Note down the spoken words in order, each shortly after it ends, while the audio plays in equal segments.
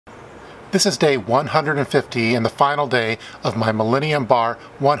This is day 150 and the final day of my Millenium Bar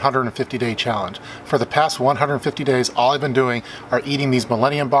 150-day challenge. For the past 150 days, all I've been doing are eating these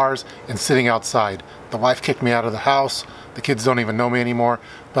Millenium Bars and sitting outside. The wife kicked me out of the house. The kids don't even know me anymore,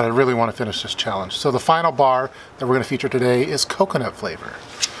 but I really want to finish this challenge. So the final bar that we're going to feature today is coconut flavor.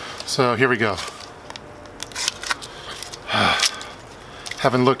 So here we go.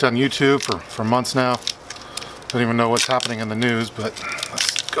 Haven't looked on YouTube for months now. Don't even know what's happening in the news, but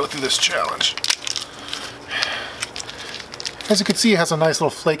let's go through this challenge. As you can see, it has a nice little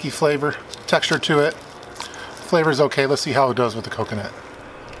flaky flavor, texture to it. Flavor's okay. Let's see how it does with the coconut.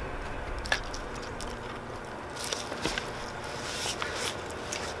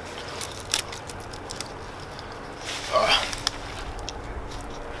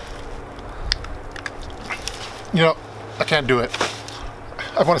 You know, I can't do it.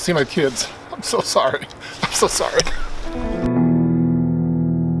 I want to see my kids. I'm so sorry. I'm so sorry.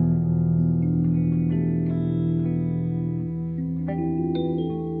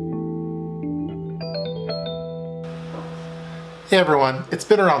 Hey everyone, it's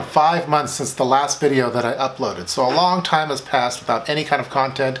been around 5 months since the last video that I uploaded, so a long time has passed without any kind of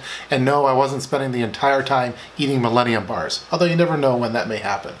content, and no, I wasn't spending the entire time eating Millenium Bars, although you never know when that may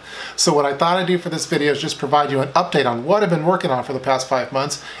happen. So what I thought I'd do for this video is just provide you an update on what I've been working on for the past 5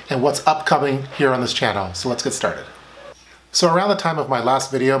 months and what's upcoming here on this channel. So let's get started. So around the time of my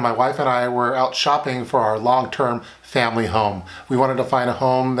last video, my wife and I were out shopping for our long-term family home. We wanted to find a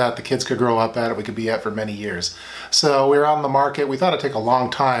home that the kids could grow up at and we could be at for many years. So we were out on the market. We thought it'd take a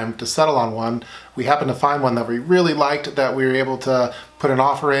long time to settle on one. We happened to find one that we really liked, that we were able to put an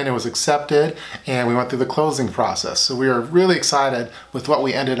offer in. It was accepted, and we went through the closing process. So we were really excited with what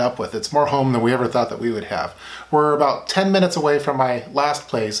we ended up with. It's more home than we ever thought that we would have. We're about 10 minutes away from my last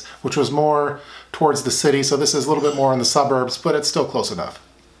place, which was more towards the city. So this is a little bit more in the suburbs, but it's still close enough.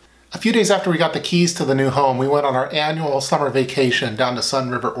 A few days after we got the keys to the new home, we went on our annual summer vacation down to Sun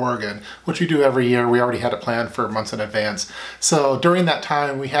River, Oregon, which we do every year. We already had it planned for months in advance. So during that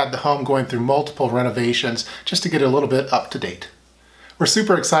time, we had the home going through multiple renovations just to get it a little bit up to date. We're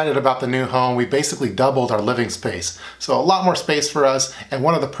super excited about the new home. We basically doubled our living space. So a lot more space for us, and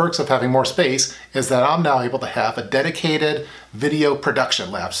one of the perks of having more space is that I'm now able to have a dedicated video production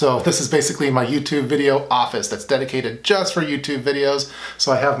lab. So this is basically my YouTube video office that's dedicated just for YouTube videos.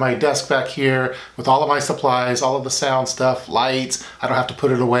 So I have my desk back here with all of my supplies, all of the sound stuff, lights. I don't have to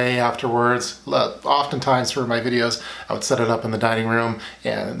put it away afterwards. Oftentimes for my videos, I would set it up in the dining room,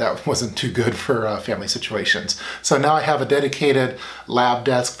 and that wasn't too good for family situations. So now I have a dedicated lab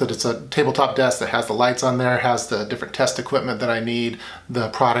desk that it's a tabletop desk that has the lights on there, has the different test equipment that I need, the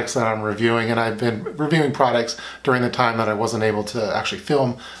products that I'm reviewing, and I've been reviewing products during the time that I wasn't able to actually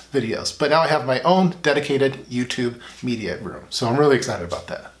film videos. But now I have my own dedicated YouTube media room, so I'm really excited about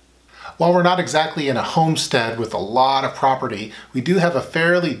that. While we're not exactly in a homestead with a lot of property, we do have a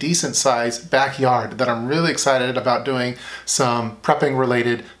fairly decent sized backyard that I'm really excited about doing some prepping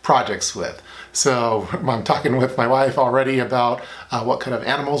related projects with. So I'm talking with my wife already about what kind of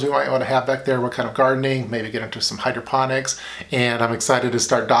animals we might want to have back there, what kind of gardening, maybe get into some hydroponics, and I'm excited to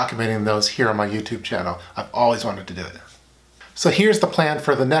start documenting those here on my YouTube channel. I've always wanted to do it. So here's the plan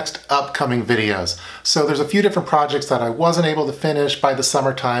for the next upcoming videos. So there's a few different projects that I wasn't able to finish by the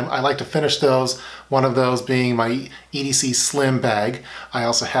summertime. I like to finish those, one of those being my EDC Slim bag. I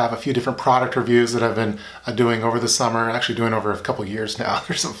also have a few different product reviews that I've been doing over the summer, actually doing over a couple years now.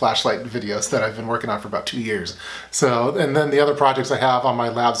 There's some flashlight videos that I've been working on for about 2 years. So, and then the other projects I have on my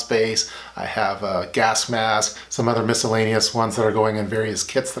lab space, I have a gas mask, some other miscellaneous ones that are going in various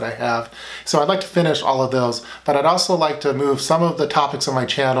kits that I have. So I'd like to finish all of those, but I'd also like to move some of the topics on my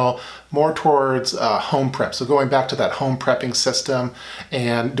channel more towards home prep. So going back to that home prepping system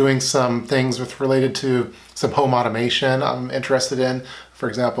and doing some things related to some home automation I'm interested in. For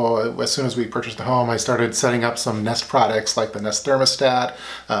example, as soon as we purchased the home, I started setting up some Nest products like the Nest thermostat,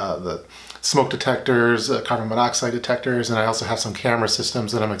 the smoke detectors, carbon monoxide detectors, and I also have some camera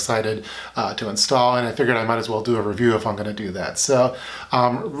systems that I'm excited to install, and I figured I might as well do a review if I'm going to do that. So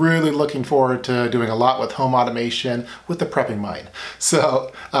I'm really looking forward to doing a lot with home automation with the prepping mind.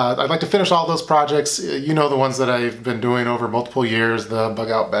 So I'd like to finish all those projects. You know, the ones that I've been doing over multiple years, the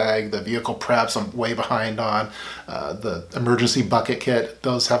bug out bag, the vehicle preps I'm way behind on, the emergency bucket kit.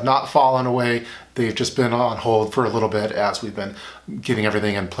 Those have not fallen away. They've just been on hold for a little bit as we've been getting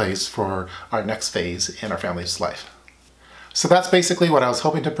everything in place for our next phase in our family's life. So that's basically what I was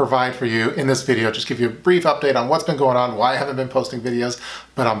hoping to provide for you in this video. Just give you a brief update on what's been going on, why I haven't been posting videos,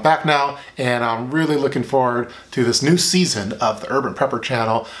 but I'm back now and I'm really looking forward to this new season of the Urban Prepper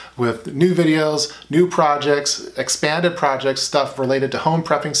channel with new videos, new projects, expanded projects, stuff related to home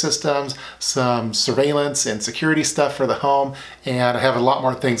prepping systems, some surveillance and security stuff for the home, and I have a lot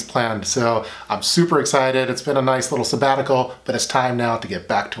more things planned. So I'm super excited. It's been a nice little sabbatical, but it's time now to get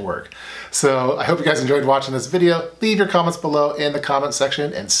back to work. So I hope you guys enjoyed watching this video. Leave your comments below in the comment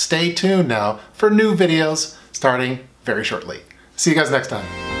section and stay tuned now for new videos starting very shortly. See you guys next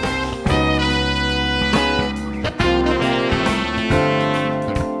time.